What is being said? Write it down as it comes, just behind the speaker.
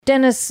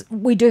Dennis,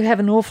 we do have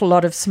an awful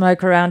lot of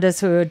smoke around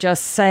us who are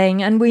just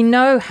saying, and we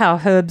know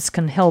how herbs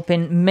can help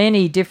in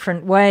many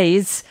different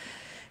ways.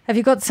 Have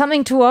you got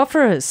something to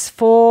offer us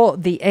for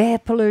the air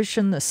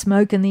pollution, the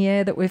smoke in the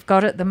air that we've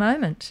got at the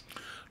moment?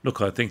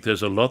 Look, I think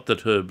there's a lot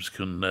that herbs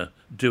can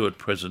do at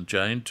present,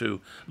 Jane, to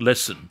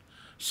lessen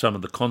some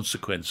of the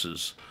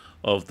consequences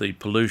of the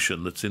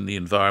pollution that's in the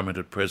environment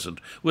at present.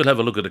 We'll have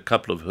a look at a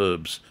couple of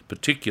herbs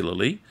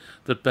particularly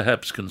that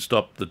perhaps can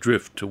stop the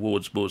drift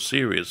towards more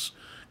serious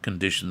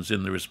conditions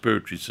in the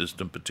respiratory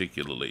system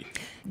particularly.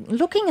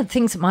 Looking at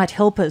things that might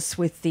help us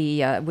with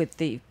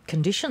the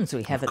conditions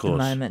we have at the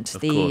moment,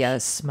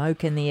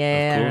 smoke in the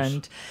air,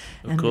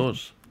 and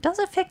course. It does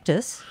affect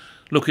us.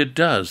 Look, it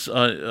does.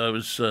 I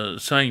was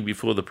saying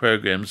before the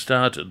program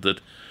started that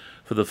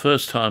for the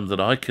first time that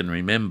I can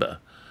remember,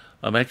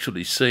 I'm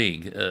actually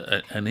seeing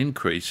an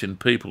increase in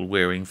people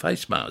wearing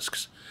face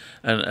masks.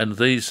 And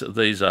these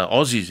are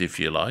Aussies, if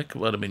you like.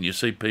 Well, I mean, you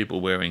see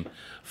people wearing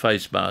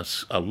face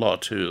masks a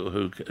lot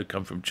who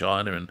come from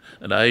China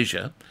and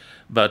Asia.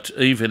 But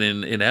even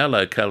in our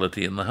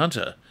locality in the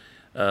Hunter,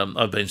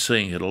 I've been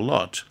seeing it a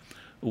lot,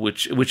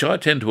 which I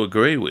tend to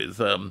agree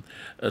with.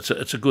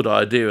 It's a good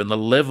idea, and the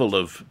level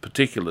of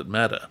particulate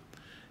matter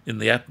in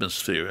the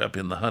atmosphere up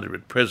in the Hunter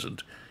at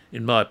present,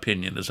 in my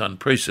opinion, is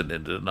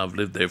unprecedented, and I've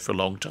lived there for a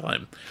long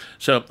time.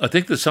 So I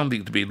think there's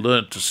something to be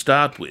learnt to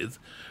start with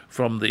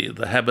from the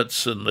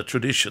habits and the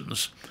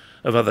traditions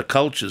of other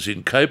cultures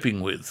in coping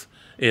with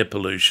air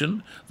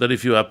pollution, that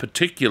if you are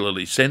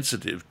particularly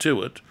sensitive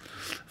to it,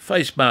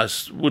 face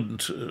masks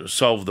wouldn't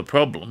solve the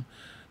problem,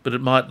 but it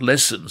might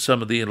lessen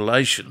some of the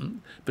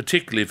inhalation,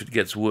 particularly if it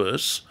gets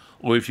worse,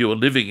 or if you're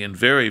living in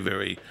very,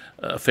 very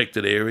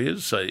affected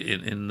areas, say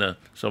in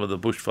some of the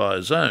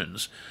bushfire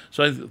zones.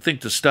 So I think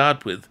to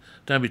start with,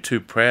 don't be too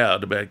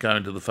proud about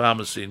going to the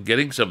pharmacy and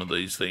getting some of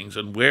these things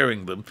and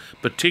wearing them.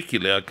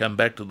 Particularly, I come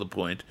back to the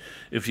point,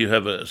 if you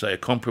have a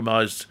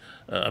compromised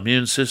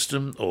immune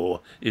system,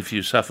 or if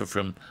you suffer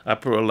from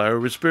upper or lower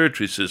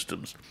respiratory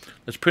systems.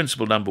 That's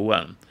principle number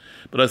one.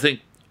 But I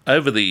think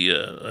over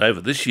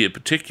this year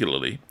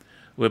particularly,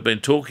 we've been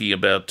talking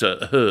about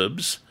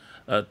herbs,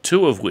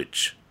 two of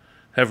which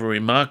have a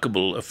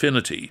remarkable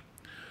affinity,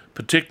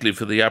 particularly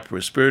for the upper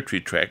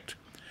respiratory tract,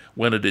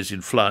 when it is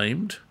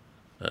inflamed,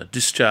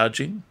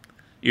 discharging,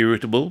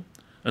 irritable,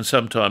 and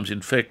sometimes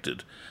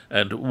infected.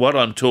 And what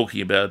I'm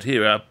talking about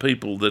here are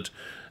people that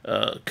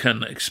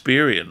can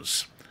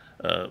experience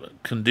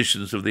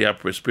conditions of the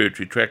upper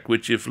respiratory tract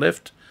which, if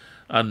left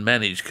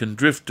unmanaged, can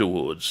drift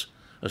towards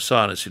a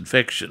sinus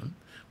infection,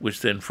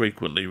 which then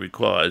frequently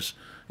requires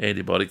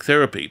antibiotic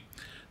therapy.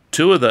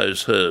 Two of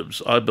those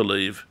herbs, I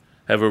believe,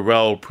 have a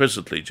role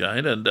presently,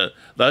 Jane, and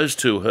those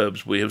two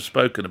herbs we have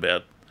spoken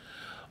about.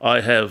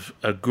 I have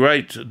a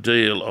great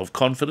deal of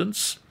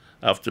confidence,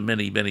 after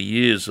many, many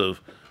years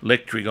of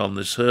lecturing on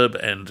this herb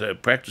and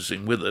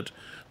practising with it.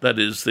 That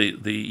is the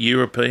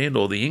European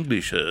or the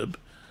English herb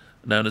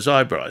known as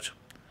eyebright.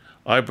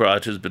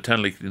 Eyebright is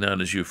botanically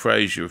known as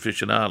Euphrasia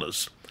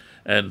officinalis,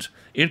 and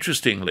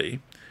interestingly,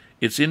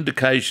 its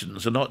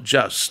indications are not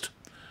just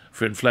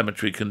for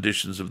inflammatory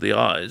conditions of the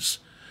eyes,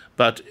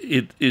 but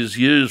it is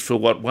used for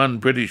what one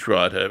British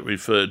writer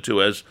referred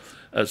to as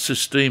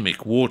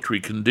systemic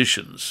watery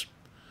conditions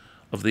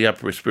of the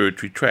upper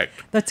respiratory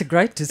tract. That's a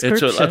great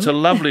description. It's a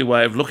lovely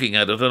way of looking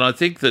at it, and I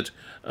think that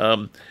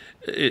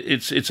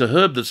it's a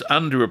herb that's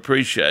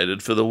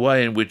underappreciated for the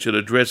way in which it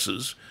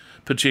addresses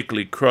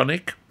particularly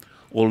chronic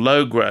or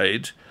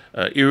low-grade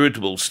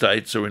irritable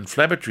states or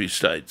inflammatory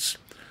states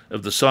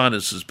of the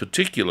sinuses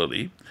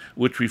particularly,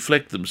 which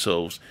reflect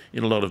themselves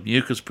in a lot of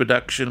mucus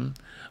production,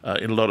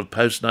 in a lot of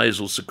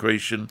postnasal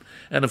secretion,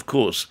 and of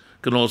course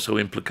can also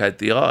implicate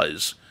the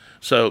eyes.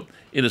 So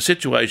in a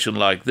situation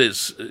like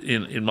this,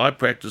 in my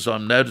practice,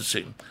 I'm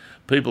noticing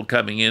people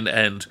coming in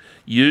and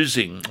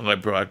using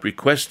eyebright,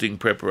 requesting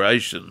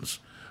preparations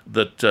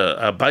that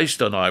are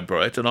based on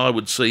eyebright, and I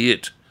would see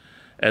it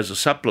as a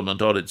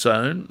supplement on its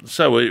own,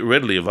 so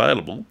readily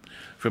available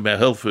from our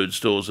health food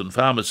stores and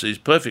pharmacies,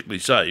 perfectly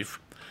safe.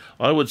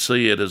 I would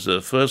see it as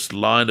a first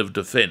line of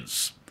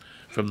defence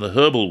from the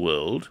herbal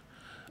world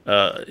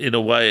in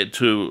a way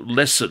to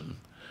lessen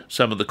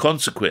some of the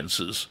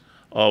consequences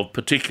of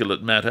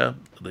particulate matter,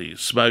 the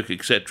smoke,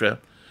 etc.,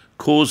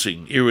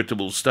 causing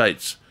irritable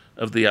states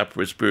of the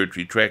upper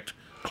respiratory tract,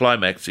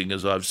 climaxing,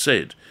 as I've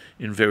said,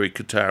 in very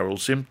catarrhal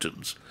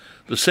symptoms.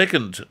 The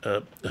second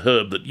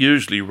herb that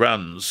usually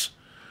runs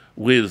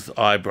with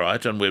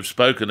eyebright, and we've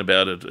spoken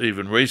about it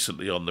even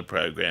recently on the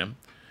program,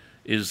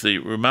 is the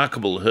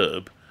remarkable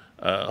herb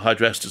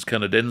Hydrastis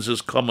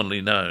canadensis,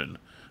 commonly known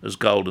as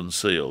golden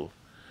seal.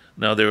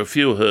 Now, there are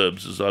few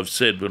herbs, as I've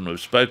said when we've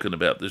spoken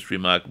about this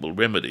remarkable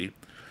remedy,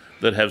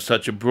 that have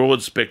such a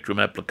broad spectrum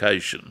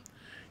application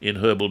in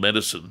herbal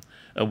medicine,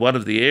 and one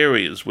of the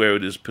areas where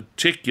it is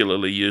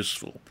particularly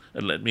useful,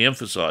 and let me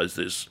emphasise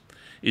this,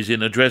 is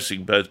in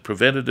addressing both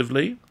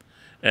preventatively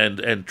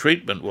and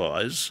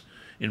treatment-wise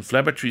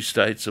inflammatory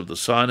states of the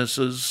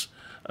sinuses,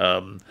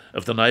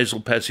 of the nasal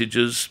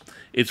passages.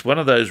 It's one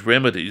of those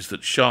remedies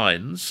that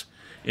shines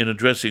in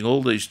addressing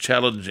all these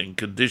challenging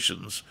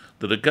conditions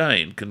that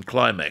again can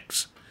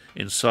climax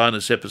in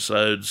sinus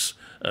episodes,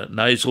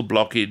 nasal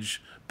blockage,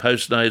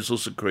 postnasal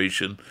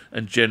secretion,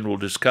 and general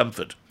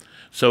discomfort.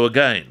 So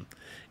again,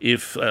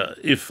 if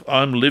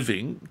I'm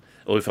living,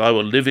 or if I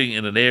were living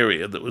in an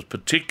area that was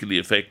particularly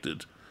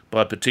affected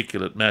by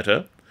particulate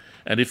matter,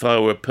 and if I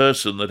were a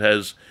person that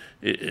has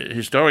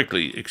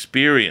historically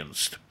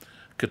experienced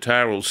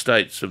catarrhal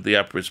states of the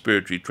upper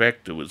respiratory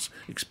tract, or was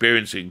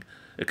experiencing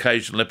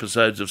occasional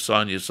episodes of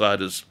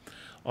sinusitis,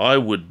 I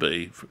would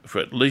be, for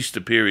at least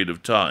a period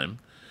of time,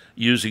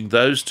 using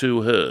those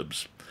two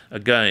herbs.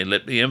 Again,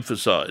 let me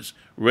emphasise,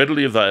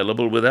 readily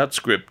available without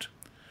script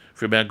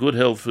from our good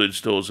health food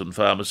stores and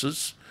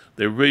pharmacists.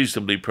 They're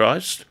reasonably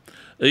priced.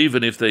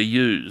 Even if they're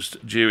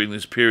used during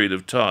this period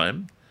of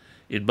time,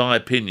 in my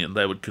opinion,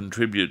 they would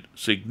contribute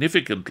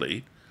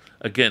significantly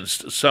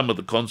against some of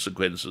the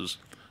consequences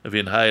of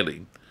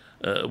inhaling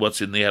what's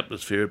in the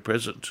atmosphere at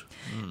present.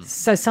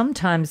 So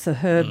sometimes the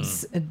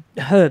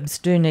herbs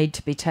do need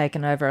to be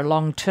taken over a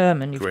long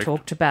term, and you've Correct.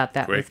 talked about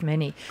that Correct. with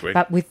many. Correct.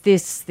 But with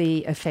this,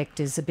 the effect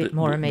is a bit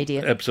more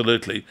immediate.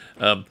 Absolutely.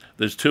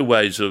 There's two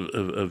ways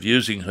of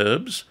using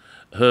herbs.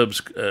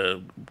 Herbs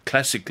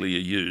classically are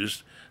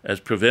used as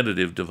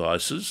preventative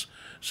devices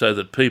so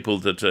that people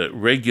that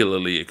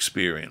regularly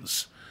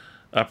experience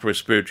upper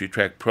respiratory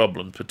tract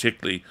problems,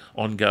 particularly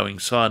ongoing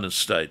sinus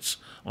states,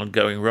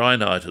 ongoing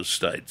rhinitis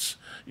states,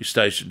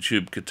 eustachian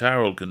tube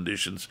catarrhal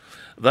conditions,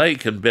 they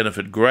can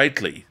benefit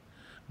greatly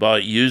by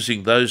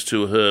using those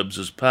two herbs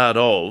as part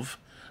of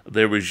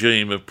their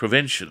regime of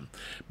prevention.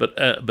 But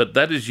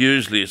that is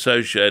usually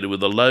associated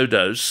with a low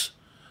dose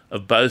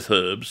of both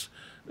herbs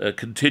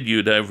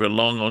continued over a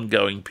long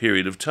ongoing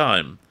period of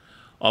time.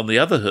 On the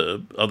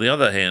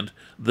other hand,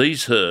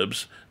 these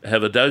herbs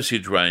have a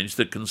dosage range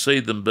that can see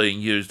them being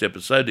used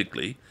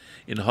episodically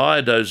in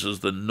higher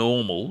doses than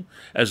normal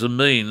as a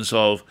means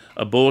of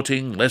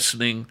aborting,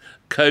 lessening,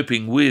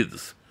 coping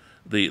with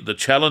the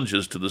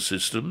challenges to the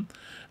system,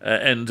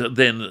 and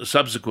then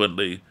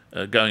subsequently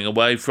going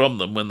away from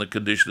them when the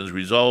condition is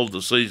resolved,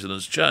 the season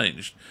has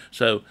changed.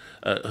 So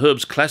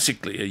herbs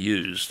classically are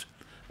used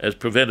as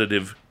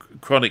preventative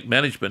chronic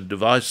management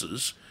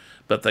devices,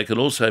 but they can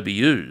also be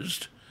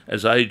used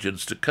as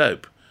agents to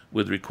cope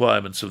with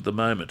requirements of the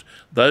moment.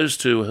 Those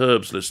two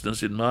herbs,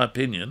 listeners, in my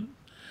opinion,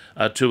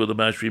 are two of the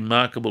most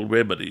remarkable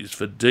remedies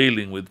for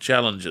dealing with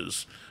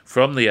challenges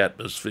from the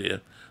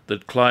atmosphere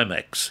that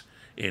climax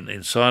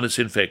in sinus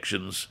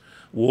infections,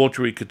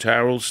 watery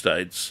catarrhal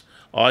states,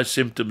 eye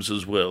symptoms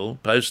as well,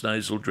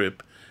 postnasal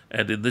drip,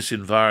 and in this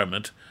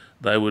environment,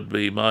 they would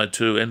be my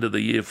two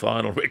end-of-the-year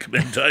final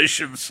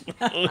recommendations.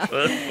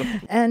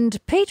 And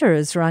Peter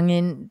has rung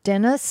in,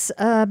 Dennis,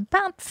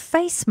 about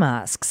face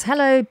masks.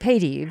 Hello,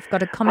 Peter. You've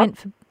got a comment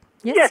for...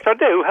 Yes, I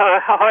do.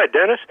 Hi,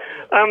 Dennis.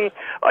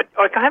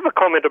 I have a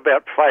comment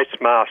about face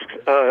masks.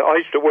 I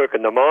used to work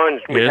in the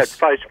mines. We Yes.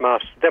 had face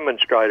masks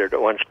demonstrated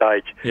at one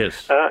stage.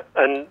 Yes.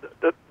 And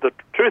the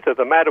truth of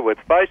the matter with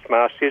face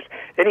masks is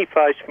any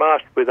face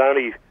mask with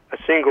only a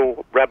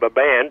single rubber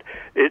band,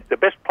 the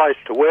best place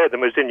to wear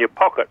them is in your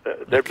pocket.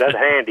 They're that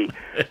handy.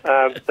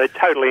 They're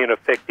totally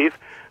ineffective.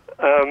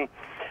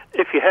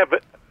 If you have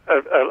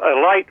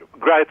a late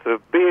growth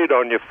of beard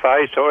on your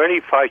face or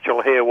any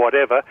facial hair,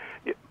 whatever,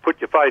 you put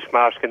your face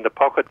mask in the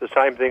pocket, the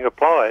same thing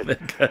applies.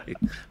 Okay.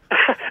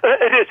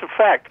 It is a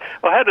fact.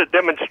 I had it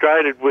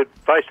demonstrated with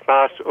face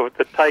masks or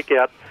to take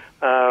out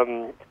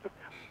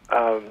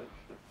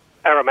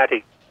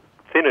aromatic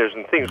thinners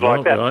and things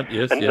like that. Right.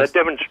 Yes, and yes. they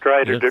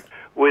demonstrated Yes. it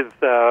with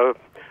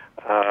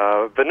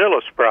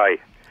vanilla spray.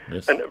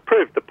 Yes. And it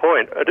proved the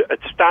point. It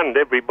stunned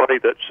everybody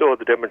that saw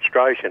the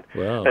demonstration.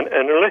 Wow. And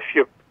unless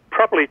you're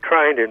properly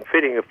trained in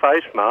fitting a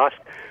face mask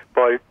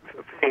by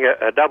fitting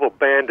a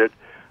double-banded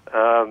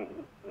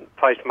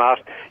face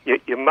mask,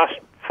 you must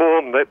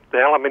form the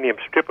aluminium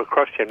strip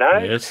across your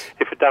nose. Yes.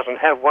 If it doesn't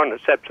have one,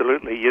 it's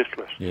absolutely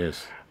useless.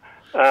 Yes.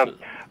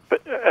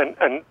 But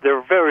there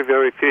are very,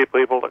 very few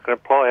people that can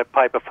apply a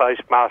paper face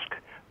mask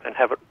and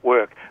have it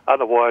work.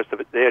 Otherwise,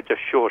 they're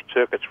just short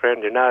circuits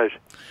around your nose.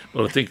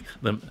 Well, I think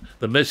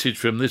the message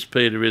from this,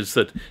 Peter, is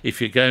that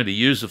if you're going to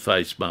use a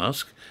face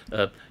mask,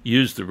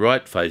 use the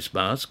right face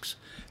masks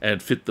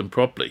and fit them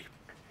properly.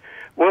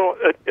 Well,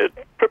 it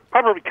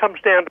probably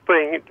comes down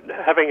to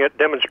having it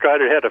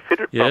demonstrated how to fit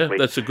it properly. Yeah,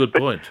 that's a good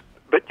point.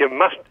 But you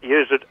must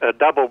use a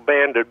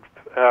double-banded,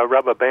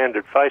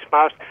 rubber-banded face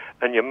mask,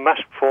 and you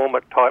must form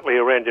it tightly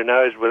around your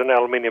nose with an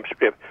aluminium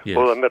strip, Yes.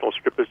 or the metal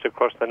strippers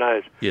across the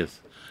nose.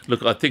 Yes.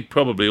 Look, I think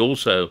probably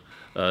also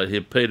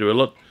here, Peter, a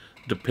lot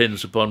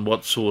depends upon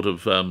what sort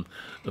of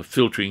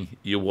filtering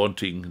you're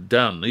wanting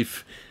done.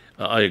 If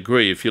I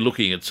agree, if you're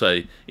looking at,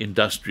 say,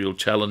 industrial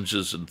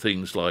challenges and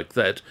things like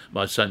that,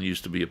 my son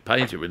used to be a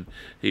painter and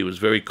he was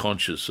very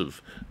conscious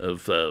of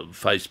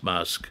face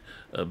mask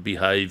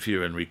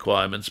behaviour and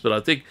requirements. But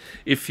I think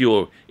if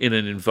you're in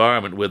an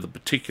environment where the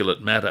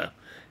particulate matter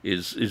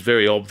is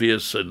very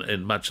obvious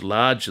and much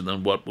larger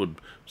than what would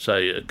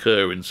say,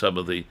 occur in some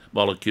of the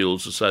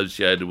molecules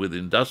associated with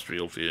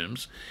industrial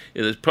fumes,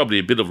 there's probably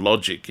a bit of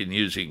logic in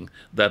using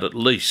that at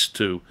least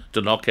to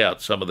knock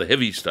out some of the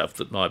heavy stuff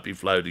that might be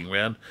floating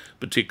around,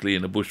 particularly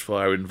in a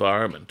bushfire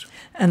environment.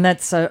 And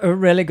that's a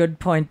really good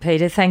point,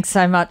 Peter. Thanks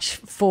so much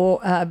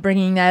for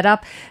bringing that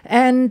up.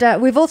 And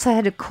we've also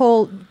had a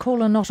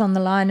caller not on the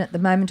line at the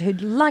moment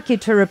who'd like you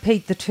to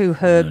repeat the 2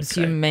 herbs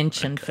you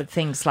mentioned for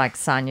things like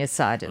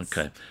sinusitis.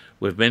 Okay.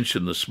 We've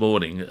mentioned this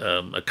morning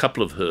a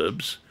couple of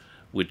herbs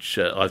which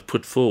I've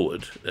put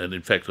forward, and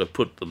in fact I've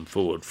put them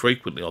forward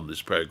frequently on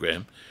this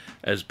program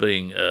as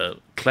being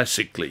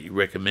classically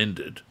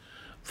recommended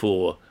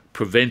for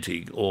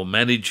preventing or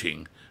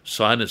managing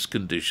sinus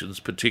conditions,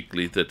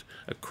 particularly that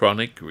are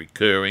chronic,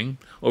 recurring,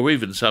 or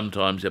even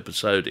sometimes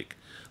episodic.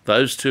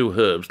 Those 2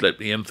 herbs, let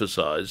me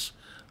emphasise,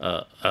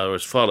 are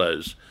as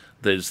follows.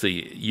 There's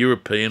the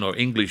European or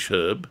English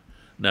herb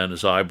known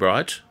as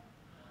eyebright,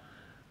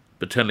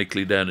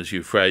 botanically known as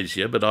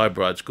euphrasia, but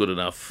eyebright's good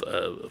enough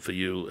for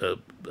you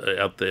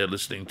out there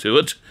listening to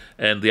it.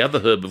 And the other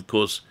herb, of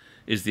course,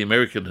 is the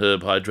American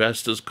herb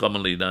hydrastis,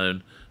 commonly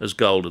known as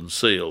golden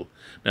seal.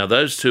 Now,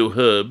 those 2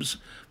 herbs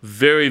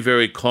very,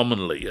 very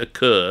commonly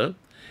occur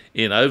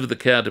in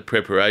over-the-counter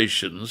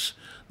preparations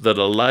that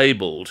are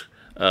labelled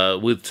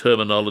with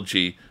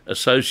terminology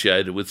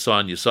associated with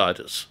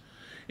sinusitis.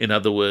 In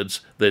other words,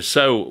 they're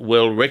so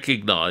well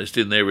recognised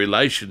in their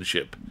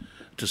relationship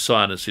to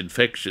sinus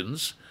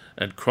infections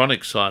and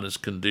chronic sinus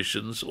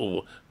conditions,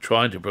 or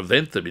trying to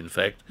prevent them, in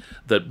fact,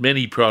 that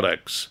many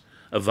products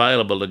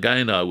available,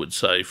 again, I would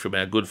say, from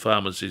our good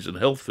pharmacies and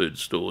health food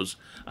stores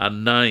are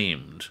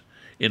named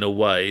in a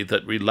way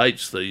that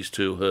relates these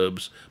 2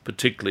 herbs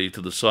particularly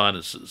to the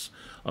sinuses.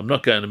 I'm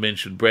not going to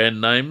mention brand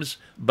names,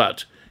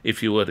 but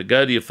if you were to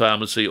go to your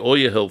pharmacy or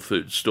your health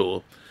food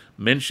store,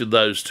 mention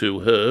those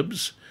 2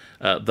 herbs,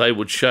 they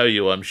would show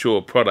you, I'm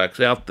sure,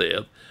 products out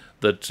there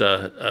that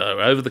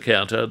are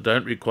over-the-counter,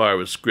 don't require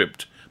a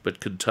script, but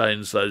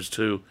contains those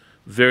 2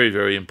 very,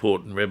 very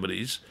important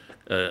remedies,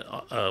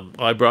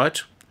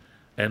 eyebright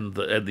and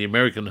the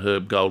American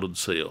herb golden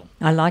seal.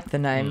 I like the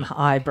name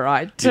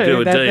eyebright too. You do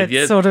indeed, that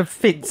yeah. sort of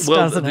fits,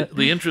 doesn't it?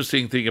 The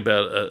interesting thing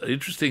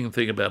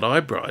about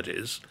eyebright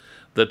is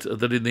that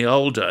in the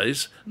old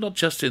days, not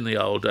just in the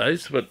old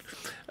days, but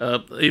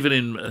even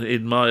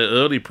in my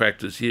early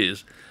practice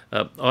years,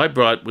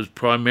 eyebright was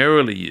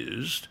primarily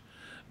used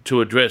to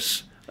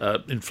address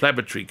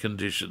inflammatory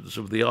conditions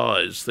of the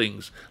eyes,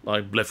 things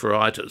like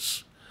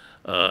blepharitis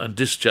and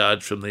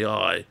discharge from the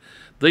eye.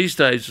 These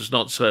days it's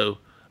not so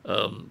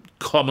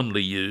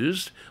commonly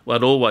used.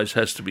 One always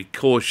has to be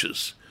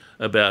cautious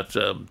about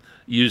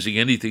using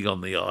anything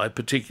on the eye,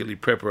 particularly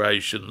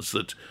preparations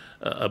that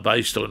are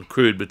based on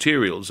crude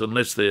materials,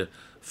 unless they're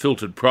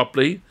filtered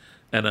properly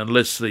and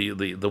unless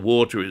the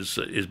water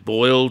is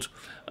boiled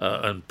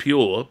and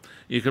pure.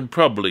 You can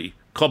probably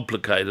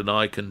complicate an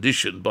eye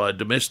condition by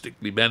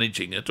domestically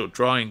managing it, or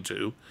trying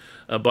to,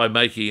 by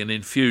making an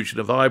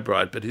infusion of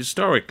eyebright. But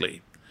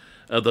historically,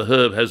 the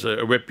herb has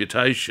a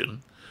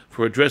reputation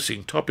for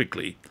addressing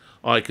topically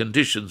eye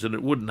conditions, and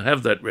it wouldn't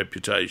have that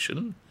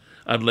reputation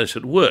unless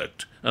it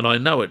worked. And I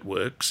know it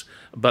works,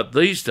 but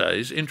these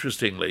days,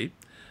 interestingly,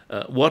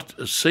 what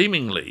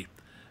seemingly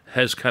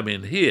has come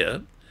in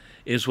here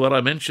is what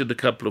I mentioned a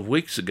couple of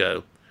weeks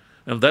ago,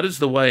 and that is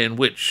the way in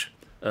which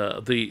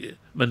the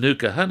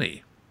Manuka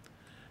honey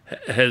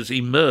has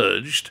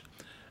emerged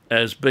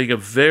as being a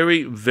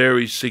very,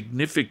 very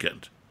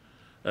significant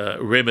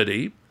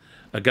remedy,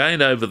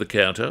 again over the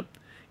counter,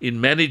 in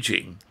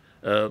managing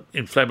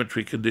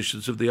inflammatory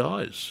conditions of the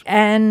eyes.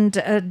 And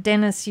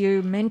Dennis,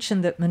 you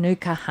mentioned that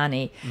Manuka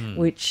honey,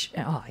 which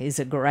is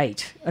a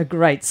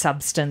great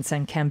substance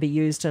and can be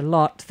used a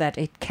lot, that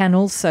it can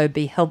also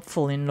be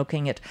helpful in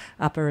looking at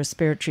upper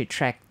respiratory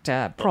tract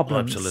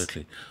problems. Oh,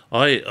 absolutely.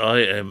 I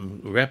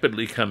am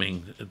rapidly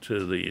coming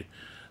to the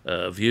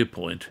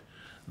viewpoint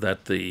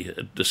that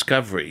the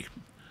discovery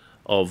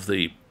of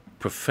the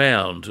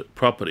profound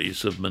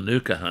properties of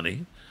Manuka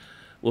honey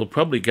will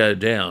probably go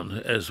down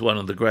as one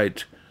of the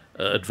great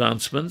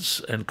advancements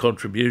and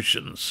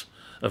contributions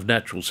of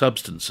natural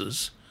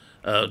substances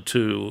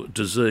to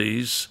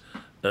disease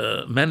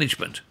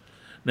management.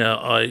 Now,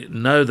 I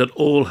know that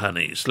all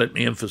honeys, let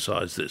me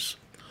emphasise this,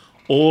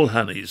 all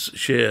honeys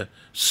share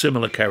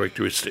similar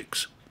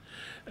characteristics,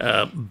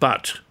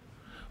 but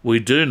we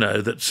do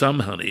know that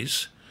some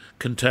honeys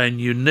contain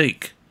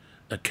unique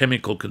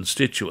chemical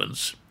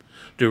constituents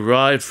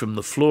derived from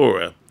the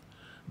flora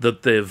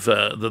that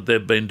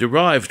they've been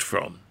derived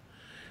from.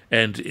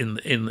 And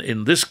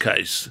in this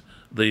case,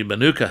 the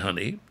Manuka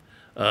honey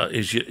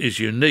is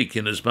unique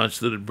in as much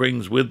that it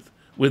brings with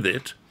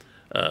it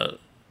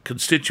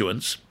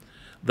constituents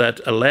that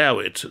allow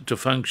it to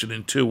function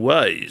in 2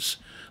 ways.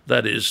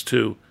 That is,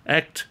 to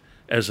act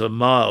as a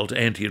mild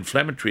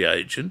anti-inflammatory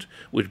agent,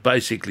 which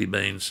basically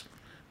means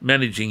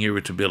managing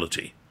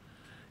irritability.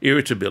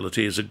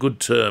 Irritability is a good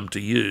term to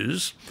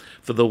use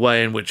for the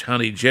way in which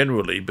honey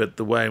generally, but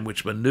the way in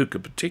which Manuka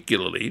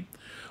particularly,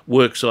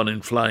 works on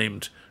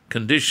inflamed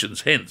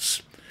conditions.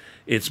 Hence,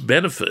 its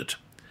benefit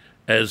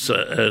as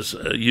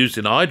used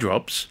in eye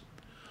drops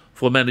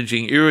for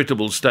managing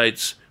irritable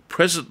states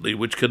presently,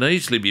 which can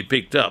easily be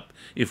picked up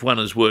if one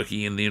is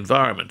working in the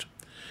environment.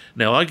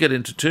 Now, I get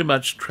into too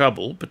much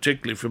trouble,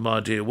 particularly from my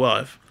dear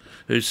wife,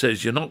 who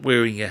says you're not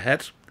wearing your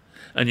hat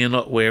and you're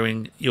not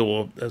wearing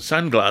your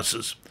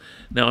sunglasses.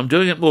 Now, I'm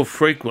doing it more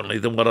frequently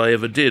than what I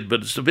ever did,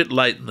 but it's a bit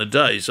late in the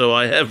day, so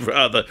I have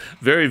rather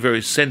very,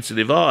 very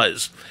sensitive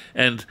eyes.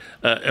 And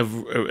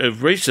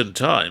of recent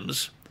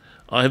times,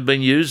 I have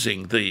been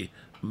using the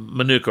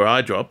Manuka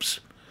eye drops,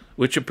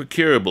 which are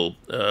procurable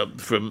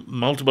from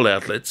multiple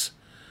outlets,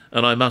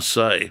 and I must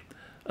say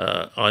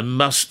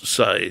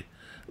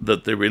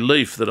that the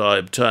relief that I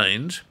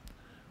obtained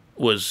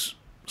was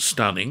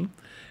stunning.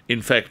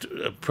 In fact,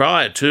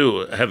 prior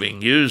to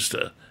having used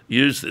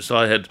this,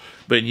 I had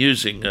been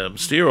using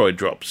steroid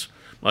drops.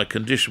 My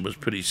condition was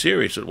pretty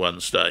serious at one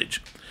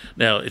stage.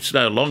 Now, it's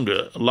no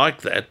longer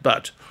like that,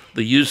 but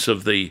the use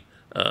of the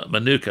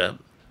Manuka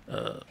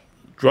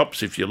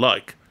drops, if you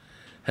like,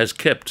 has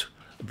kept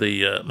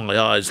my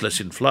eyes less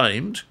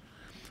inflamed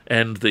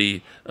and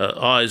the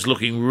eyes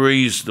looking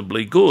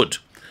reasonably good,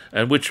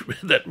 and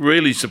that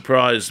really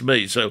surprised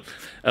me. So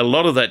a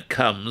lot of that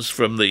comes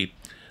from the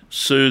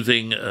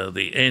soothing,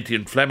 the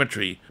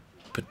anti-inflammatory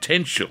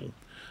potential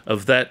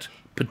of that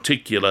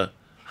particular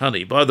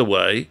honey. By the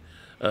way,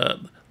 the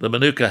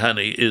Manuka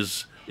honey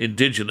is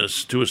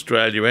indigenous to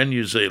Australia and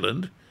New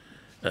Zealand.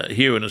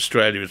 Here in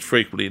Australia, it's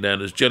frequently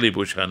known as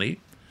jellybush honey,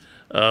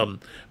 and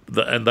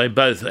they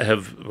both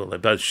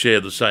share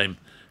the same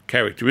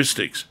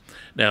characteristics.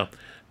 Now,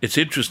 it's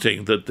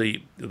interesting that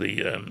the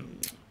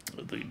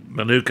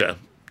Manuka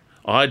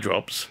eye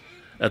drops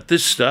at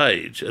this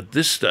stage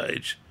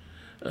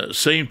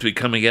seem to be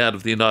coming out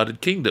of the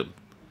United Kingdom.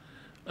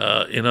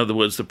 In other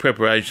words, the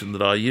preparation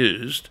that I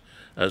used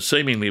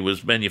seemingly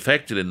was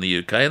manufactured in the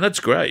UK, and that's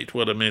great.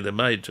 Well, I mean, they're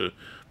made to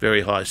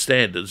very high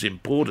standards,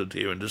 imported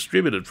here and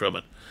distributed from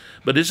it.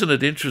 But isn't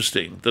it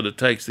interesting that it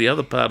takes the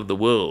other part of the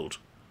world,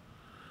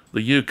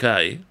 the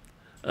UK,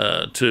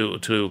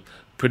 to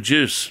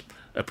produce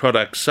a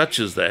product such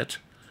as that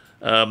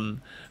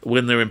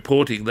when they're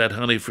importing that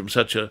honey from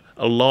such a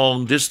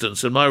long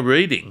distance? And my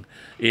reading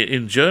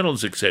in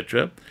journals,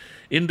 etc.,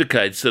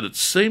 indicates that it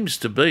seems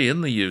to be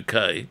in the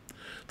UK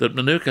that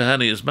Manuka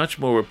honey is much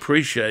more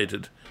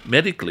appreciated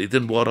medically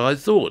than what I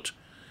thought.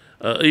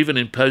 Even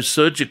in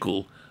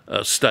post-surgical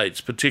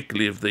states,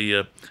 particularly of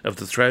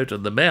the throat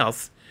and the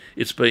mouth,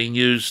 it's being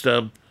used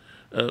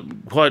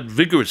quite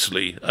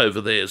vigorously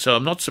over there. So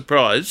I'm not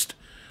surprised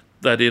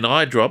that in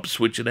eye drops,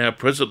 which are now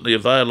presently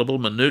available,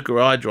 Manuka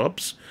eye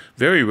drops,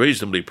 very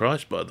reasonably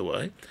priced, by the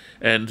way,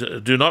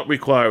 and do not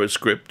require a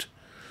script,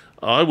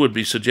 I would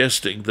be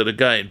suggesting that,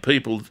 again,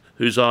 people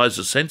whose eyes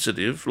are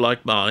sensitive,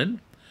 like mine,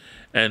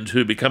 and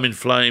who become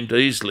inflamed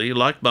easily,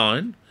 like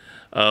mine,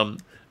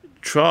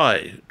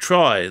 try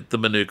the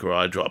Manuka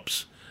eye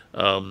drops.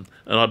 And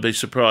I'd be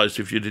surprised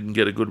if you didn't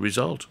get a good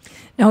result.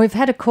 Now, we've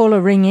had a caller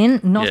ring in,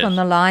 not Yes. on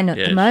the line at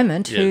the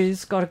moment, Yes.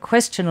 who's got a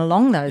question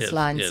along those Yes.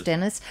 lines, Yes.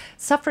 Dennis,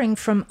 suffering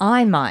from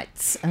eye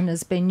mites and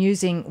has been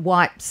using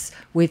wipes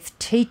with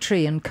tea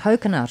tree and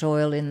coconut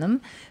oil in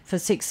them for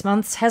 6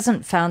 months,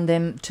 hasn't found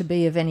them to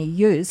be of any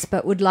use,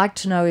 but would like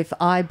to know if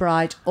Eye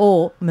Bright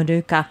or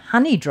Manuka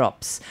honey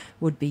drops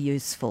would be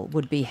useful,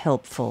 would be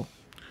helpful.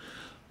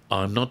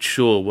 I'm not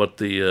sure what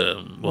the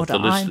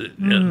listener.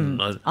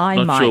 I'm eye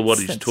not sure mites, what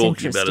he's that's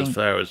talking about as interesting.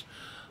 far as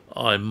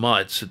eye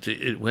mites.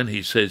 When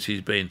he says he's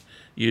been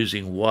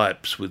using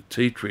wipes with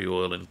tea tree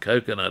oil and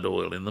coconut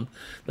oil in them,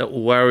 that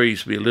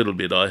worries me a little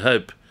bit. I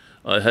hope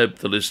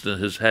the listener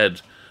has had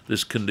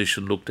this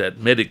condition looked at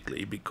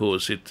medically,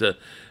 because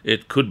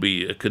it could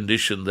be a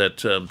condition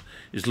that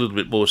is a little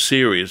bit more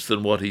serious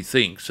than what he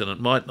thinks, and it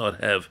might not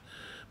have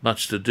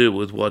much to do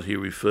with what he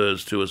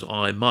refers to as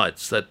eye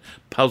mites. That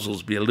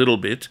puzzles me a little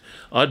bit.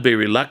 I'd be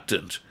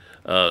reluctant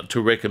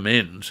to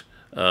recommend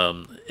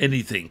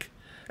anything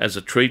as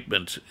a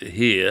treatment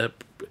here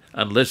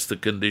unless the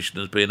condition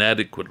has been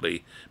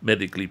adequately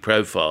medically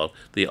profiled.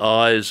 The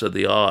eyes are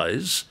the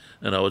eyes,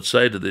 and I would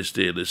say to this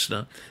dear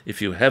listener,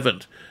 if you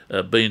haven't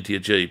been to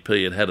your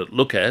GP and had it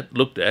looked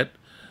at,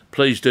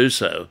 please do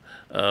so.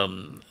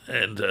 And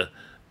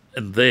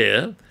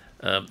there,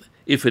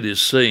 if it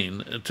is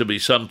seen to be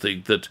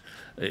something that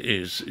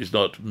is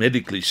not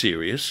medically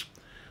serious,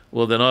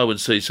 well, then I would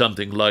see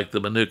something like the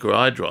Manuka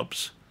eye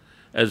drops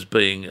as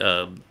being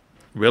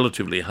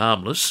relatively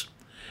harmless.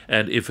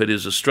 And if it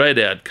is a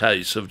straight-out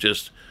case of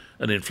just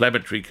an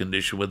inflammatory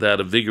condition without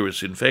a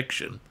vigorous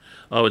infection,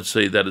 I would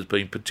see that as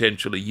being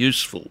potentially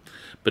useful.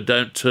 But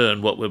don't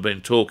turn what we've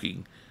been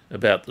talking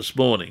about this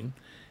morning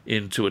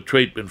into a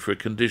treatment for a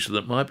condition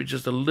that might be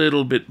just a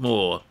little bit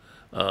more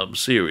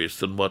serious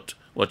than what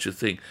you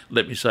think.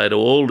 Let me say to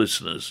all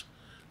listeners,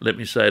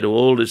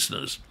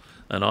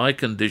 an eye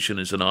condition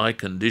is an eye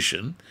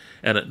condition,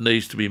 and it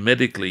needs to be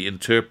medically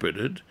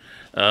interpreted.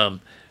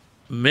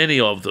 many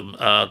of them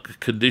are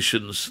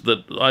conditions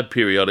that I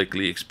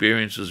periodically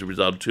experience as a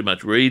result of too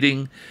much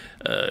reading,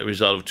 a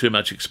result of too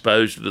much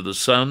exposure to the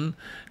sun,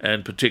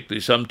 and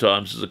particularly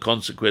sometimes as a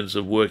consequence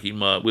of working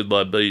with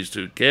my bees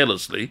too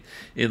carelessly.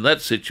 In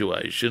that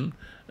situation,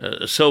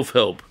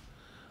 self-help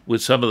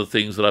with some of the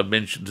things that I've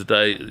mentioned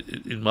today,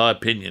 in my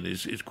opinion,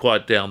 is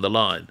quite down the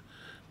line.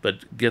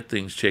 But get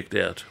things checked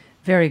out.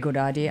 Very good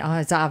idea.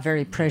 Eyes are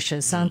very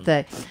precious, aren't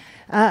they?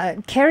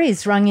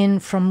 Kerry's rung in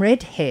from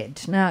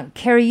Redhead. Now,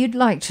 Kerry, you'd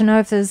like to know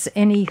if there's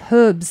any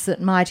herbs that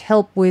might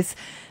help with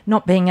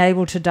not being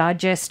able to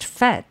digest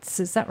fats.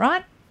 Is that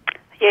right?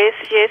 Yes,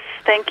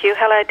 thank you.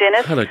 Hello,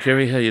 Dennis. Hello,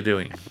 Kerry. How are you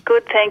doing?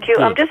 Good, thank you.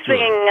 Good, I'm just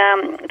ringing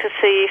to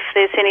see if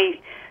there's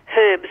any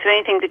herbs or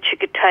anything that you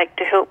could take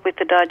to help with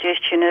the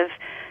digestion of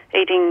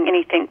eating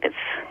anything that's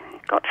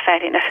got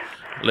fat in it.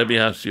 Let me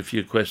ask you a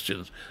few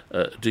questions.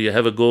 Do you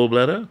have a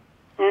gallbladder?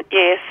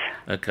 Yes.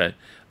 Okay.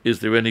 Is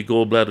there any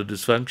gallbladder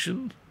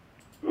dysfunction?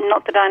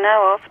 Not that I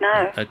know of,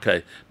 no.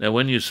 Okay. Now,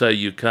 when you say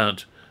you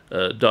can't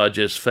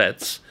digest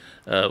fats,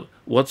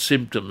 what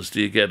symptoms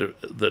do you get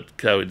that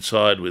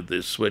coincide with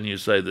this? When you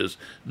say there's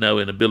no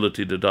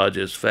inability to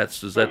digest fats,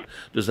 does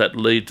that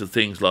lead to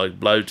things like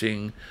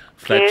bloating,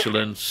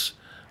 flatulence?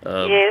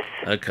 Yes.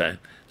 Okay.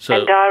 So,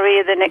 and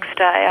diarrhea the next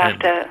day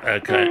after.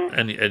 Okay.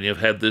 And you've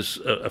had this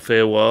a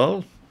fair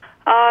while?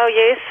 Oh,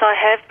 yes, I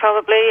have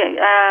probably.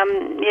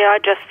 I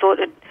just thought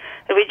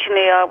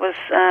originally I was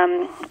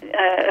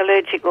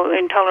allergic or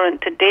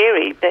intolerant to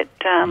dairy, but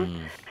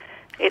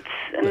it's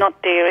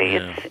not dairy,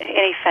 it's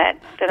any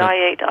fat that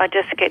I eat. I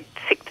just get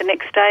sick the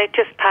next day. It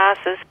just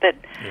passes, but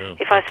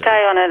if I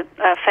stay on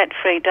a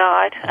fat-free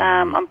diet,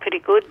 I'm pretty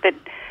good. But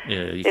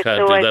you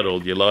can't do that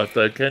all your life,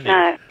 though, can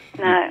you?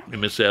 No. You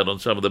miss out on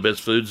some of the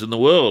best foods in the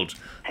world.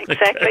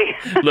 Exactly.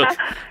 Okay. Look,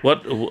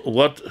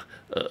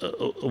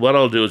 what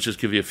I'll do is just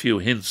give you a few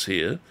hints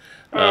here.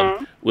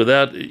 Have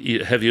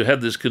you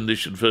had this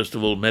condition, first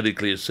of all,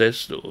 medically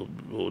assessed or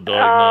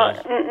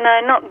diagnosed? No,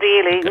 not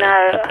really. Okay,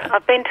 no, okay.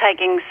 I've been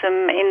taking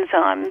some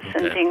enzymes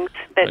and things.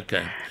 But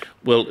okay.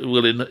 Well,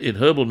 in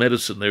herbal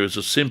medicine, there is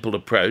a simple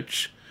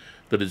approach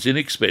that is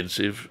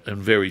inexpensive and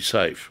very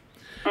safe.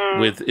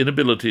 With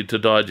inability to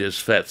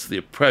digest fats, the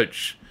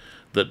approach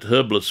that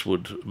herbalists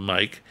would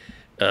make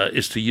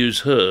is to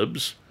use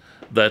herbs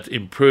that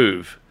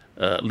improve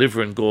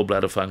liver and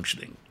gallbladder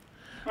functioning.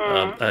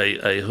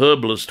 A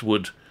herbalist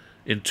would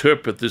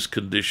interpret this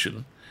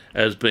condition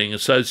as being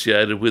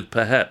associated with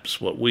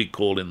perhaps what we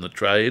call in the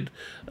trade,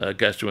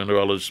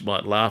 gastroenterologists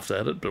might laugh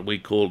at it, but we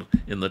call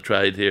in the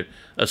trade here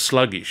a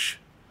sluggish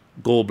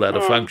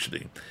gallbladder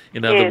functioning.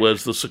 In other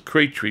words, the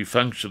secretory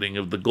functioning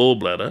of the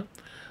gallbladder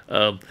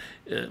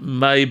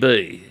may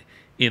be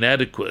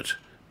inadequate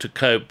to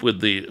cope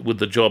with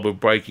the job of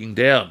breaking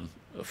down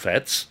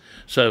fats.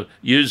 So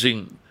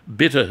using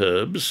bitter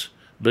herbs,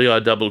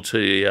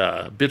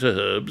 B-I-T-T-E-R, bitter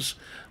herbs,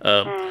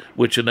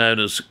 which are known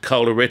as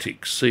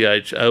choleretics,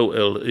 C-H-O-L-E-R-I-T-C-S,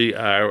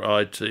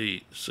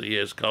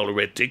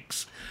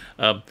 choleretics,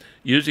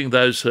 using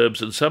those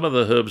herbs and some of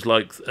the herbs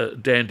like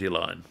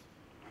dandelion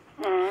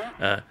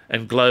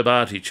and globe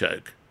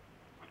artichoke.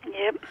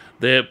 Yep.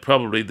 They're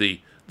probably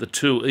the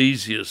two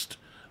easiest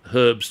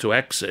herbs to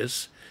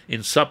access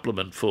in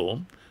supplement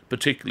form,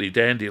 particularly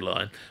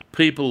dandelion.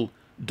 People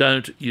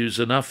don't use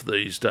enough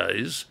these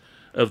days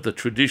of the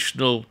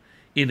traditional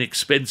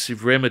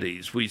inexpensive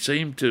remedies. We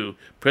seem to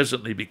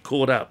presently be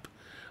caught up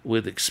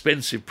with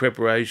expensive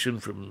preparation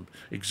from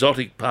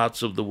exotic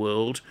parts of the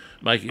world,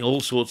 making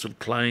all sorts of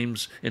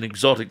claims in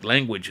exotic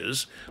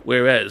languages,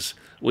 whereas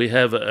we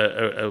have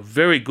a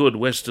very good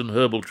Western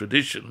herbal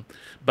tradition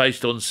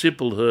based on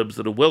simple herbs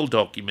that are well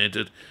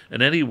documented,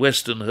 and any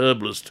Western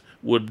herbalist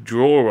would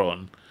draw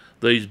on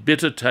these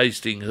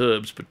bitter-tasting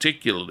herbs,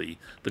 particularly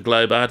the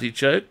globe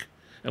artichoke,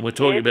 and we're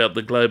talking about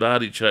the globe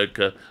artichoke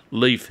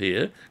leaf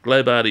here.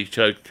 Globe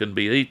artichoke can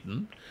be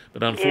eaten,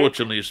 but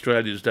unfortunately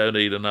Australians don't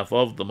eat enough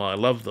of them. I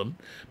love them.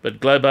 But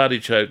globe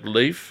artichoke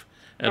leaf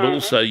and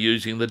also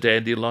using the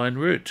dandelion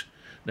root.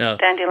 Now,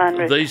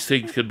 these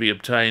things can be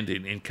obtained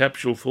in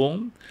capsule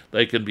form.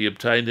 They can be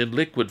obtained in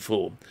liquid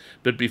form.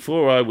 But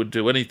before I would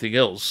do anything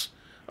else,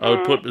 I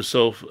would put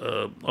myself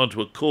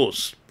onto a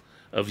course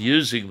of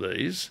using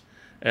these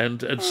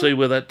and see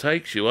where that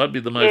takes you. I'd be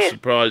the most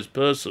surprised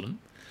person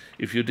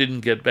if you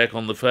didn't get back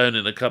on the phone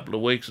in a couple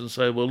of weeks and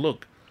say, well,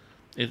 look,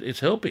 it's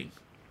helping.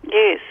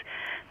 Yes.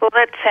 Well,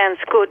 that sounds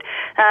good.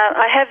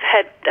 I have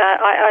had,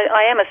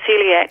 I am a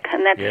celiac,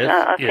 and that's,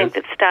 I think,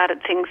 that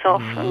started things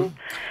off.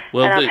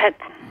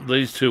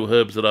 These two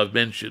herbs that I've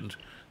mentioned,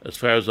 as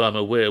far as I'm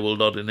aware, will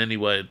not in any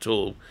way at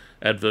all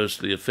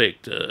adversely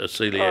affect a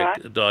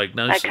celiac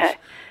diagnosis. Okay.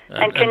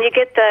 And can you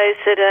get those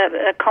at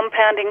a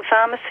compounding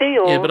pharmacy?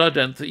 Or? Yeah, but I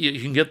don't think you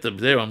can get them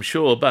there, I'm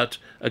sure. But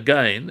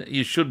again,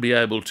 you should be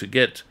able to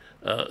get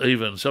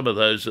even some of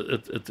those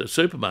at the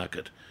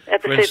supermarket.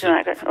 At the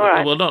supermarket, all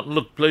right.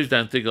 Well, please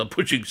don't think I'm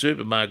pushing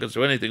supermarkets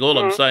or anything. All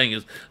I'm saying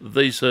is that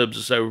these herbs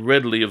are so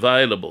readily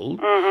available.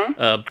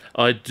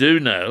 I do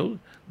know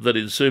that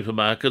in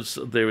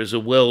supermarkets there is a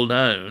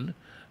well-known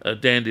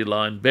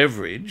dandelion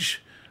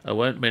beverage I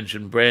won't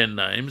mention brand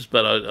names,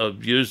 but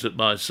I've used it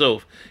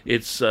myself.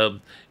 It's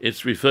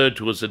referred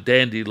to as a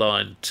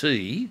dandelion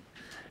tea,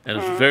 and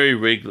it's very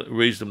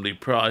reasonably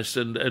priced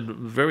and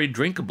very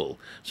drinkable.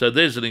 So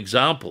there's an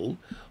example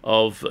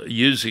of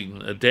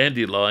using a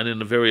dandelion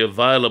in a very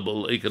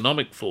available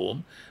economic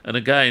form, and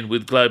again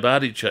with globe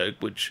artichoke,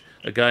 which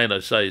again I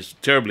say is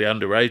terribly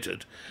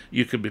underrated.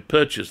 You can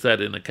purchase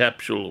that in a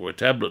capsule or a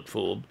tablet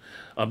form.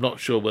 I'm not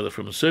sure whether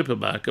from a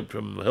supermarket,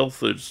 from a health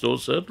food store,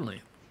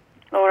 certainly.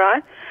 All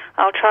right.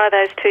 I'll try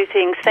those two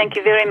things. Thank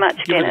you very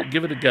much, Dennis.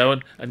 Give it a go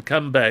and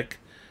come back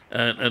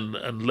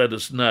and let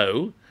us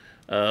know,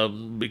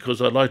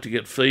 because I'd like to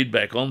get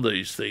feedback on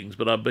these things,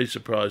 but I'd be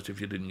surprised if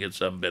you didn't get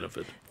some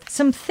benefit.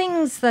 Some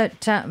things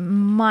that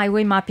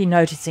we might be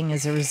noticing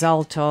as a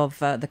result of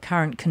the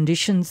current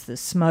conditions, the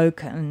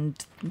smoke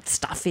and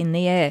stuff in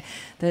the air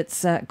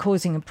that's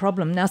causing a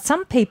problem. Now,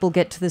 some people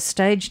get to the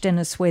stage,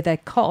 Dennis, where they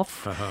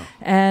cough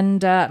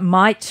and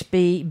might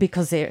be,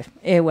 because their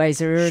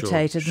airways are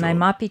irritated, and they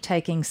might be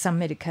taking some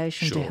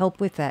medication to help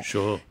with that.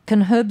 Sure.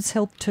 Can herbs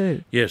help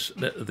too? Yes,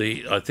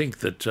 I think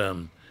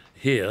that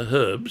here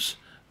herbs,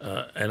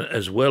 and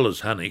as well as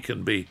honey,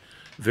 can be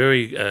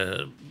very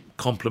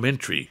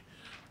complementary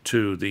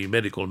to the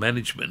medical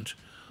management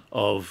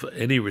of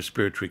any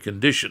respiratory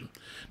condition.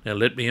 Now,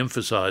 let me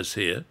emphasise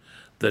here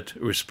that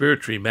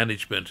respiratory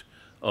management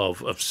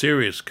of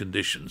serious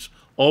conditions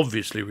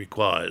obviously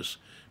requires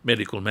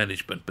medical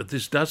management, but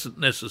this doesn't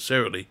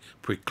necessarily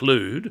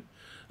preclude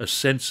a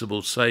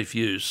sensible, safe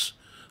use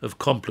of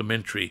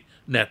complementary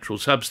natural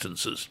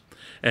substances.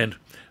 And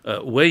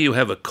where you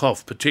have a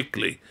cough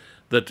particularly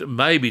that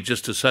may be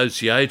just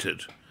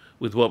associated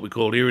with what we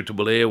call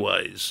irritable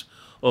airways,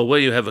 or where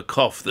you have a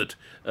cough that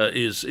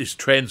is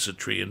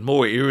transitory and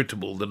more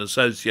irritable than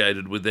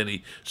associated with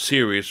any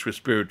serious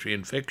respiratory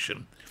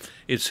infection,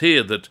 it's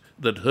here that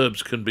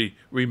herbs can be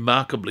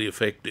remarkably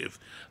effective.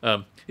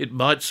 It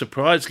might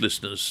surprise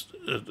listeners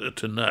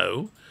to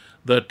know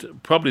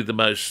that probably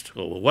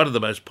one of the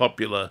most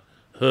popular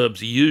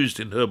herbs used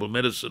in herbal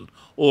medicine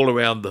all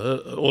around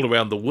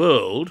the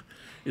world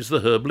is the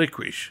herb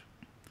licorice,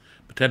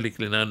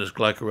 botanically known as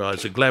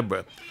Glycyrrhiza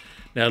glabra.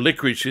 Now,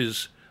 licorice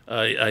is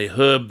a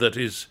herb that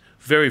is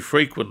very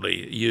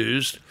frequently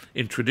used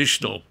in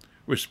traditional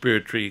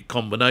respiratory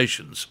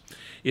combinations.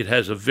 It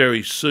has a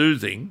very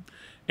soothing,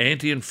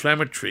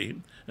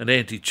 anti-inflammatory and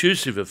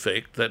anti-tussive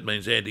effect, that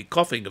means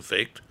anti-coughing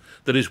effect,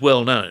 that is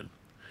well known.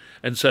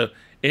 And so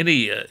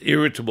any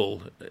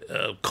irritable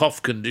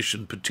cough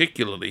condition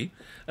particularly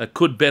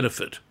could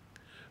benefit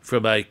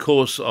from a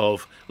course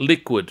of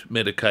liquid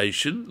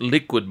medication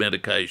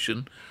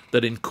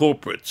that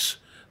incorporates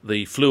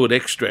the fluid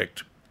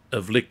extract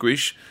of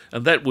licorice,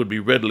 and that would be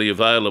readily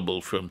available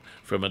from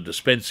a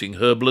dispensing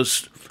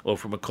herbalist or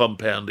from a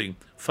compounding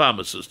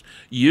pharmacist.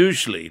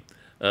 Usually,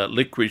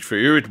 licorice for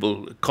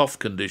irritable cough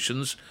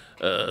conditions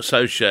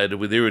associated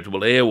with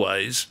irritable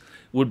airways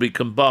would be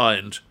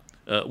combined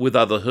with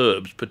other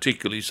herbs,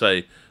 particularly,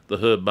 say, the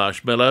herb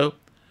marshmallow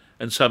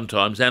and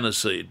sometimes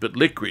aniseed. But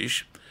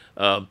licorice,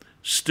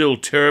 still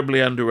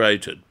terribly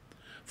underrated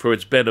for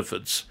its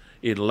benefits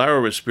in lower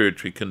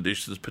respiratory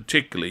conditions,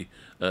 particularly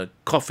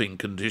coughing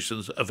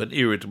conditions of an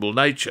irritable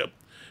nature.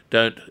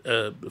 Don't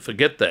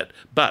forget that.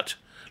 But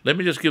let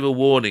me just give a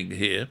warning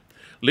here.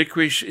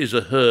 Licorice is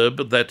a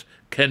herb that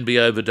can be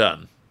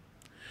overdone,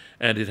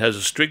 and it has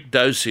a strict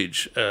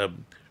dosage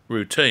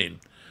routine.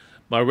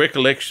 My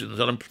recollections,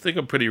 and I think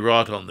I'm pretty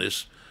right on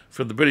this,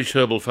 from the British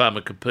Herbal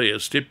Pharmacopoeia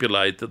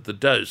stipulate that the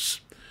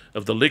dose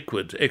of the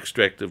liquid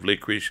extract of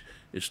licorice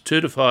is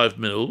 2 to 5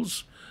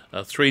 mils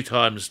 3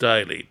 times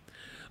daily.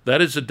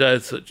 That is a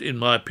dose that, in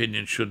my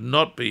opinion, should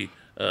not be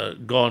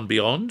gone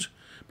beyond,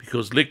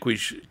 because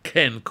licorice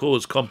can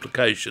cause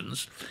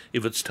complications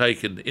if it's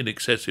taken in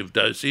excessive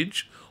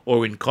dosage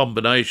or in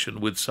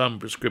combination with some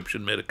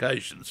prescription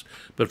medications.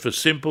 But for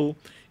simple,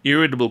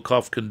 irritable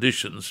cough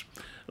conditions,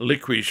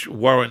 licorice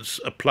warrants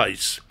a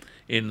place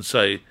in,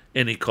 say,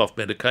 any cough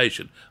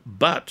medication.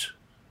 But,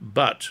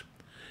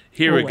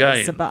 here always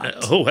again, a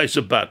but. Always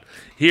a but.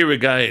 Here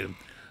again,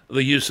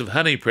 the use of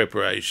honey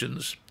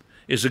preparations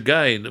is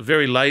again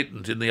very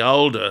latent in the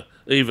older,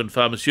 even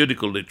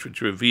pharmaceutical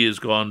literature of years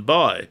gone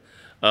by.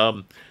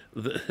 The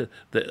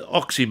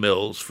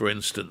oxymels, for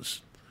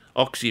instance,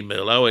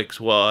 Oxymel,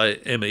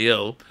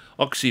 Oxymel,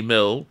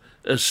 Oxymel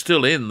is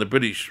still in the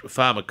British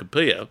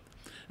Pharmacopoeia,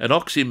 and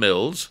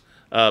oxymels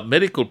are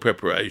medical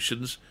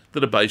preparations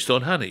that are based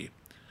on honey.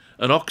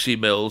 And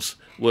oxymels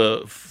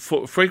were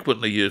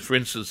frequently used. For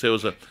instance, there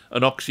was an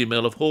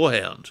oxymel of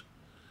horehound.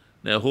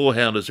 Now,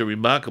 horehound is a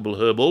remarkable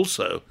herb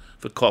also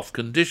for cough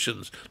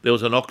conditions. There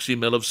was an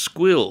oxymel of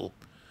squill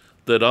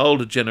that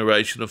older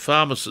generation of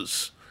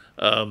pharmacists,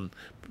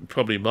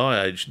 probably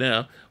my age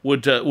now,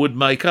 would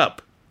make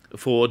up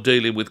for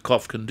dealing with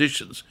cough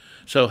conditions.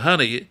 So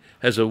honey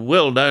has a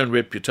well-known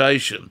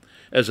reputation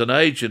as an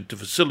agent to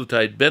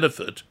facilitate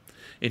benefit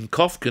in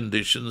cough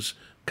conditions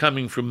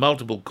coming from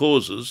multiple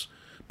causes,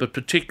 but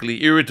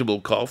particularly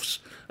irritable coughs.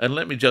 And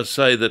let me just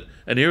say that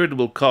an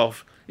irritable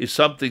cough is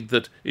something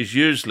that is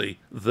usually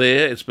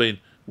there. It's been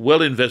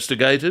well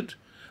investigated.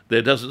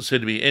 There doesn't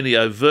seem to be any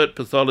overt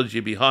pathology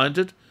behind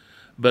it,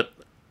 but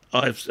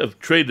I've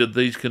treated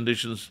these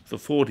conditions for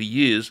 40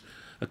 years.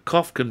 A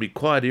cough can be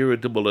quite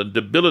irritable and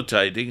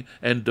debilitating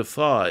and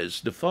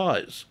defies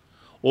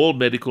all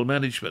medical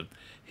management.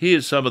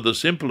 Here's some of the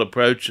simple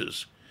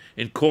approaches: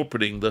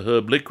 incorporating the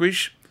herb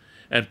licorice,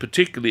 and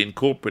particularly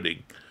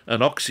incorporating an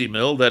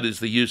oxymel, that is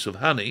the use of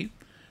honey,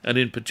 and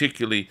in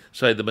particularly,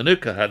 say, the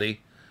Manuka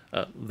honey.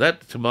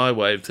 That, to my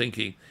way of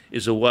thinking,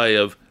 is a way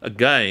of,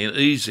 again,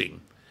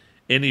 easing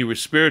any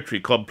respiratory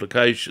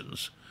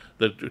complications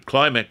that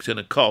climax in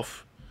a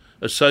cough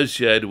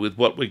associated with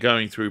what we're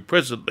going through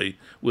presently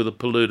with a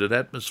polluted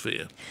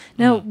atmosphere.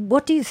 Now,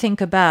 what do you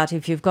think about,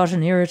 if you've got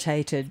an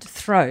irritated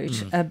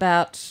throat,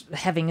 about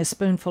having a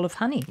spoonful of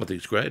honey? I think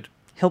it's great.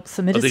 Helps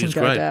the medicine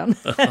go down.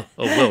 Oh,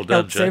 well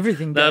done, Helps Jane.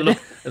 everything go Now,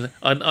 down. look,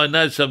 I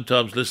know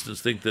sometimes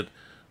listeners think that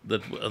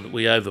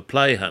we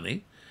overplay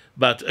honey,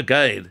 but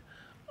again,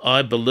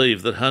 I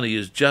believe that honey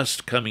is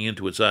just coming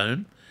into its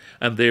own,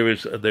 and there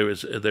is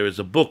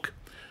a book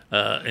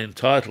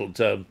entitled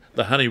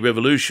The Honey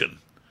Revolution,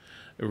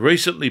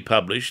 recently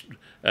published,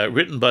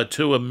 written by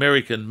two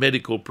American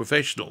medical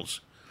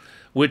professionals,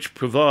 which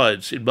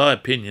provides, in my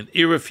opinion,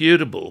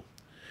 irrefutable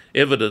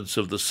evidence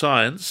of the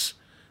science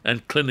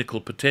and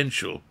clinical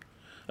potential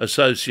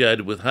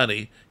associated with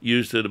honey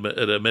used at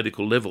a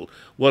medical level.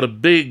 What a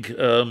big,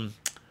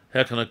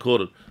 how can I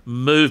call it,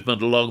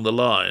 movement along the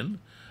line,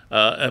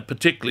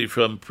 particularly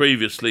from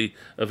previously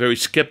a very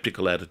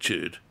sceptical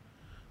attitude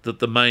that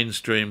the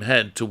mainstream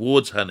had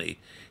towards honey.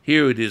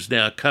 Here it is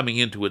now coming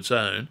into its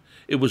own.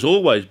 It was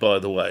always, by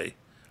the way,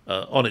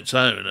 on its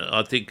own.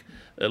 I think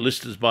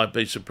listeners might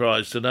be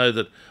surprised to know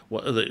that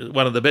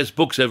one of the best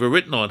books ever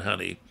written on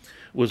honey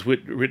was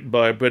written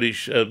by a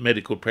British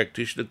medical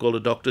practitioner called a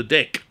Dr.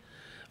 Deck.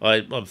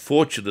 I'm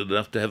fortunate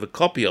enough to have a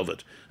copy of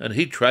it, and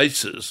he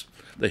traces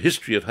the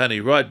history of honey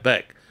right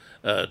back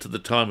to the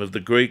time of the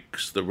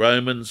Greeks, the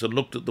Romans, and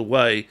looked at the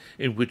way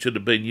in which it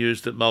had been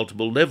used at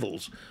multiple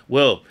levels.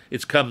 Well,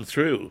 it's come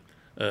through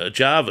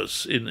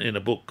Jarvis in a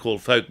book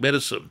called Folk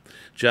Medicine.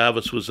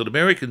 Jarvis was an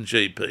American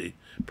GP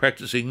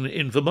practicing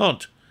in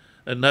Vermont,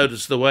 and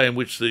noticed the way in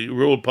which the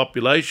rural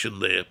population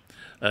there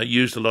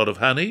used a lot of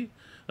honey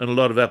and a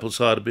lot of apple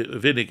cider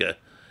vinegar.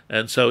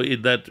 And so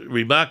in that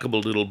remarkable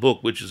little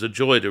book, which is a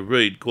joy to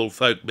read, called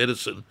Folk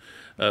Medicine,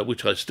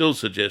 which I still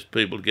suggest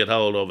people get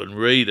hold of and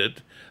read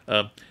it,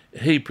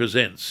 he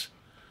presents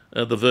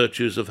the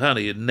virtues of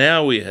honey. And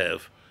now we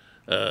have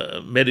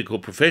medical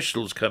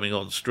professionals coming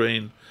on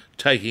stream,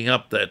 taking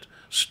up that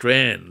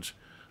strand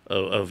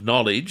of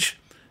knowledge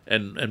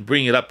and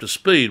bring it up to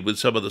speed with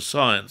some of the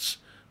science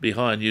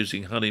behind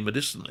using honey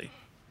medicinally.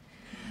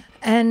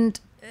 And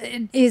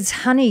is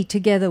honey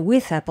together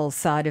with apple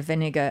cider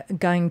vinegar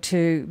going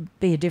to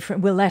be a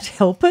different... Will that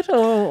help it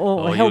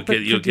or help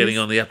it? You're getting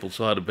on the apple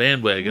cider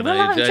bandwagon,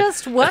 Well, I'm Jane?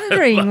 just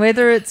wondering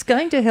whether it's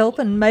going to help,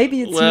 and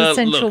maybe it's an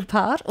essential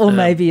part, or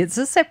maybe it's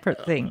a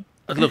separate thing.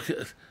 Look,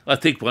 I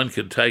think one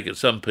can take it.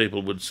 Some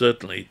people would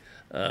certainly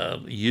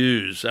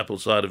use apple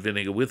cider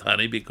vinegar with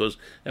honey, because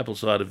apple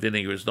cider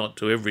vinegar is not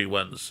to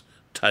everyone's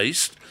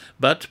taste,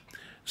 but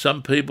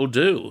some people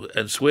do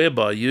and swear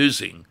by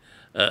using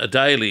a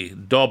daily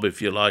dob,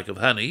 if you like, of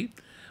honey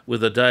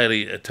with a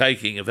daily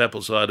taking of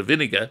apple cider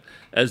vinegar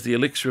as the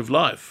elixir of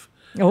life.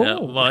 Oh.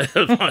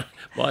 Now,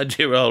 my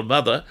dear old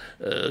mother,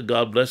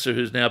 God bless her,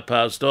 who's now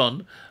passed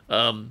on,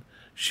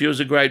 she was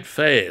a great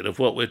fan of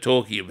what we're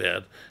talking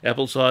about,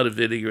 apple cider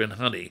vinegar and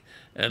honey.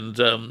 And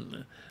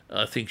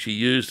I think she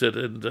used it,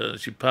 and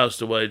she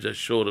passed away just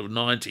short of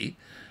 90.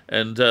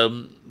 And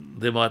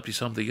there might be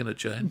something in it,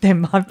 Jane. There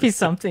might be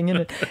something in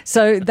it.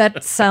 So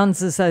that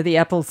sounds as though the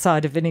apple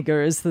cider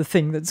vinegar is the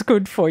thing that's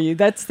good for you.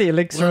 That's the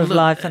elixir of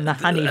life, and the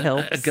honey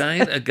helps.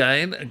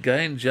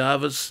 Again,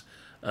 Jarvis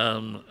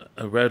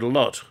wrote a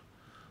lot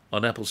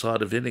on apple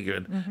cider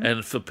vinegar.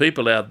 And for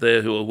people out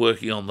there who are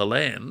working on the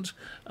land,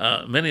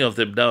 many of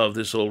them know of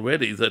this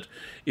already, that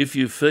if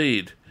you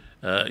feed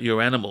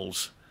your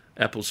animals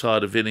apple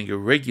cider vinegar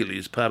regularly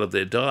as part of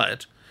their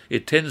diet,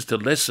 it tends to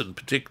lessen,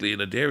 particularly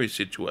in a dairy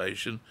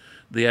situation,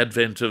 the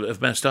advent of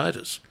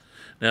mastitis.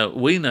 Now,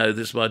 we know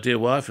this, my dear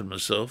wife and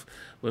myself.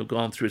 We've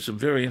gone through some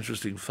very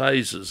interesting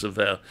phases of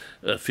our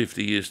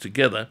 50 years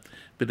together,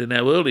 but in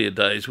our earlier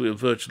days we were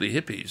virtually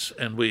hippies,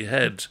 and we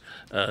had,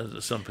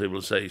 some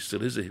people say he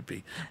still is a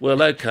hippie.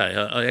 Well, okay,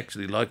 I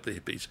actually like the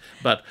hippies,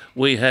 but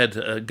we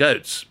had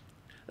goats,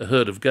 a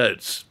herd of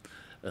goats.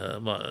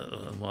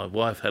 My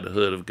wife had a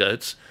herd of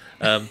goats,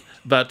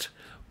 but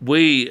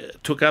we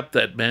took up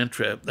that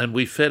mantra and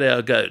we fed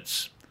our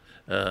goats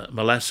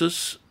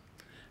molasses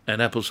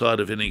and apple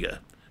cider vinegar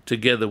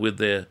together with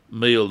their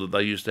meal that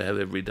they used to have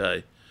every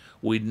day.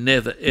 We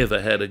never,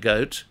 ever had a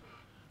goat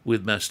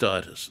with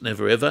mastitis.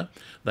 Never, ever.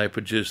 They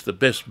produced the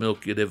best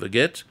milk you'd ever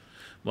get.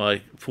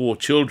 My 4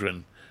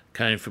 children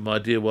came from my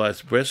dear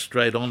wife's breast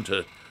straight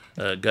onto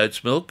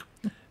goat's milk.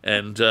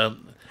 And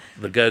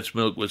the goat's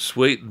milk was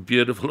sweet and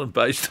beautiful and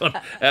based on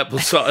apple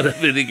cider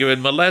vinegar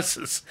and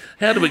molasses.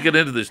 How do we get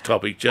into this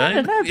topic, Jane? I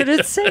don't know, but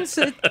it seems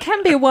it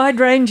can be a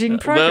wide-ranging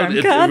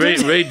program, can't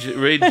it?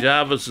 Read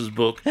Jarvis's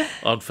book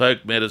on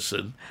folk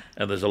medicine,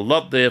 and there's a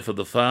lot there for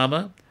the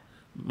farmer.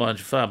 Mind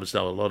you, farmers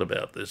know a lot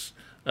about this,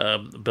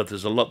 but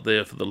there's a lot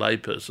there for the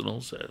layperson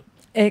also.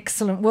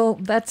 Excellent. Well,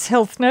 that's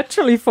Health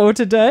Naturally for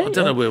today. I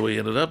don't know where we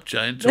ended up,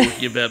 Jane,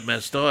 talking about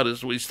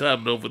mastitis. We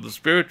started off with the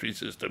respiratory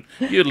system.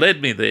 You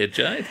led me there,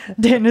 Jane.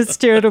 Dennis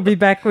Stewart will be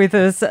back with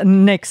us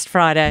next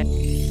Friday.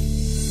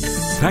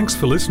 Thanks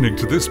for listening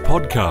to this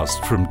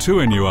podcast from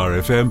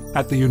 2NURFM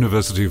at the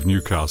University of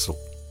Newcastle.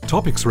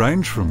 Topics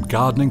range from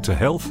gardening to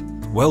health,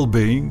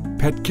 well-being,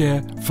 pet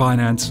care,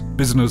 finance,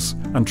 business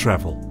and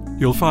travel.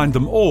 You'll find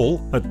them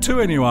all at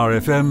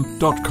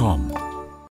 2NURFM.com.